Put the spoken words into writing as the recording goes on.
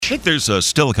think there's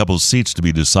still a couple of seats to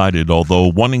be decided, although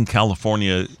one in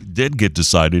California did get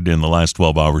decided in the last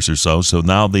 12 hours or so. So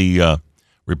now the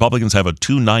Republicans have a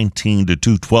 219 to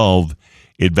 212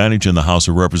 advantage in the House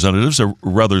of Representatives, a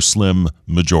rather slim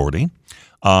majority.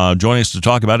 Joining us to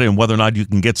talk about it and whether or not you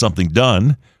can get something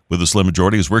done with a slim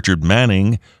majority is Richard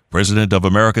Manning, president of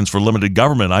Americans for Limited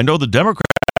Government. I know the Democrats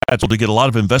will to get a lot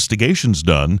of investigations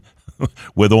done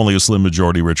with only a slim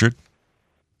majority, Richard.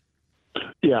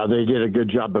 Yeah, they did a good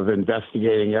job of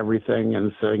investigating everything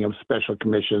and setting up special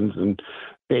commissions and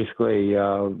basically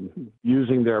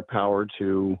using their power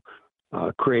to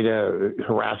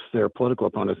harass their political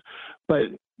opponents. But,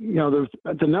 you know,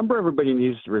 the number everybody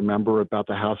needs to remember about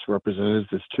the House of Representatives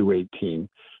is 218.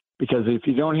 Because if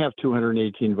you don't have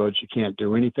 218 votes, you can't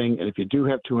do anything. And if you do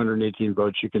have 218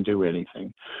 votes, you can do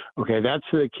anything. Okay, that's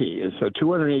the key. And so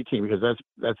 218, because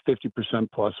that's 50%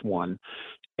 plus one.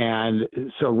 And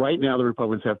so right now the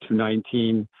Republicans have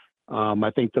 219.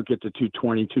 I think they'll get to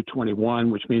 220, 221,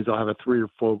 which means they'll have a 3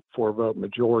 or 4 vote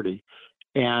majority.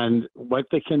 And what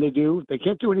can they do? They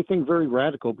can't do anything very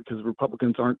radical because the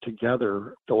Republicans aren't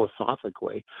together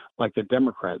philosophically like the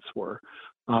Democrats were.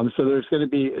 So there's going to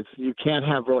be, you can't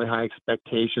have really high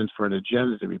expectations for an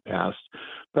agenda to be passed.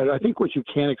 But I think what you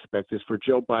can expect is for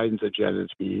Joe Biden's agenda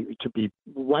to be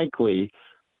likely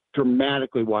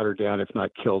dramatically watered down, if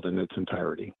not killed in its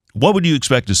entirety. What would you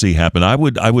expect to see happen? I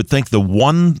would think the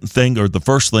one thing, or the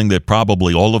first thing that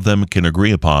probably all of them can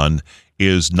agree upon,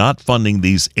 is not funding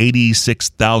these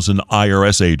 86,000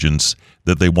 IRS agents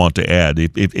that they want to add.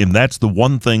 And that's the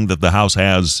one thing that the House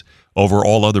has over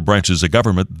all other branches of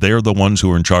government. They're the ones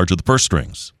who are in charge of the purse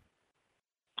strings.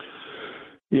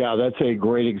 Yeah, that's a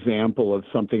great example of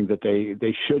something that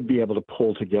they should be able to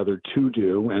pull together to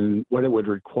do. And what it would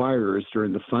require is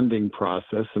during the funding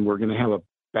process, and we're going to have a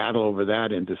battle over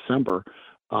that in December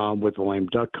with the lame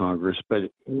duck Congress.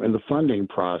 But in the funding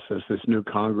process, this new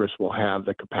Congress will have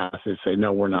the capacity to say,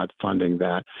 no, we're not funding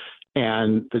that.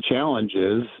 And the challenge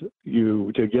is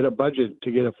to get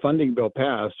a funding bill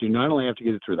passed, you not only have to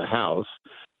get it through the House,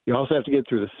 you also have to get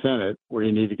through the Senate, where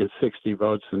you need to get 60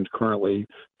 votes, and currently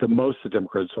the most the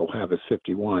Democrats will have is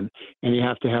 51, and you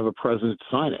have to have a president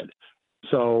sign it.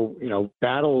 So, you know,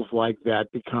 battles like that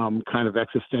become kind of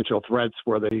existential threats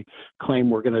where they claim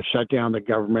we're going to shut down the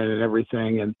government and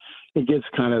everything, and it gets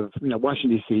kind of, you know,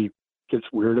 Washington, D.C. gets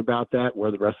weird about that,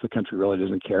 where the rest of the country really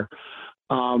doesn't care.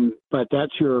 But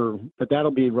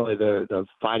that'll be really the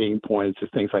fighting points of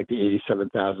things like the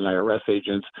 87,000 IRS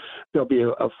agents. There'll be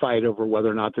a fight over whether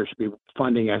or not there should be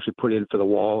funding actually put in for the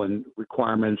wall, and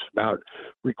requirements about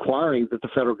requiring that the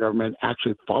federal government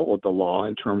actually follow the law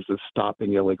in terms of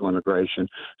stopping illegal immigration.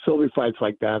 So there'll be fights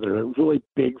like that. They're really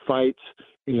big fights,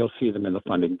 and you'll see them in the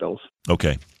funding bills.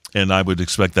 Okay. And I would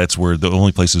expect that's where the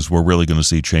only places we're really going to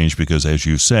see change, because, as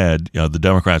you said, the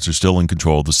Democrats are still in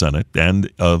control of the Senate and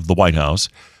of the White House.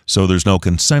 So there's no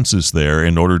consensus there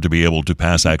in order to be able to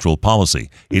pass actual policy.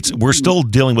 We're still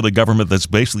dealing with a government that's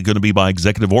basically going to be by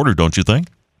executive order, don't you think?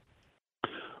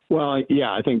 Well,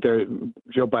 yeah, I think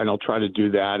Joe Biden will try to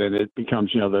do that, and it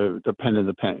becomes, you know, the pen in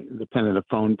the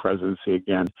phone presidency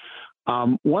again.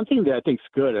 One thing that I think is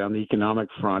good on the economic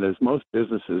front is most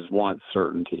businesses want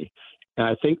certainty. And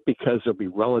I think because there'll be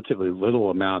relatively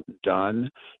little amount done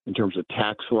in terms of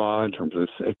tax law, in terms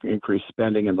of increased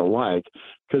spending and the like,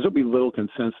 because there'll be little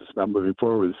consensus about moving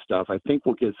forward with stuff, I think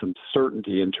we'll get some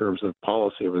certainty in terms of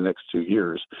policy over the next 2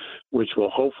 years, which will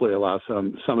hopefully allow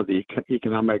some of the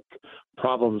economic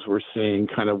problems we're seeing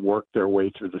kind of work their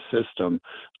way through the system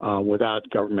without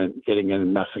government getting in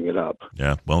and messing it up.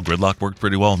 Yeah, well, gridlock worked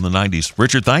pretty well in the 90s.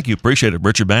 Richard, thank you. Appreciate it.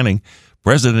 Richard Manning,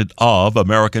 president of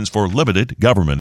Americans for Limited Government.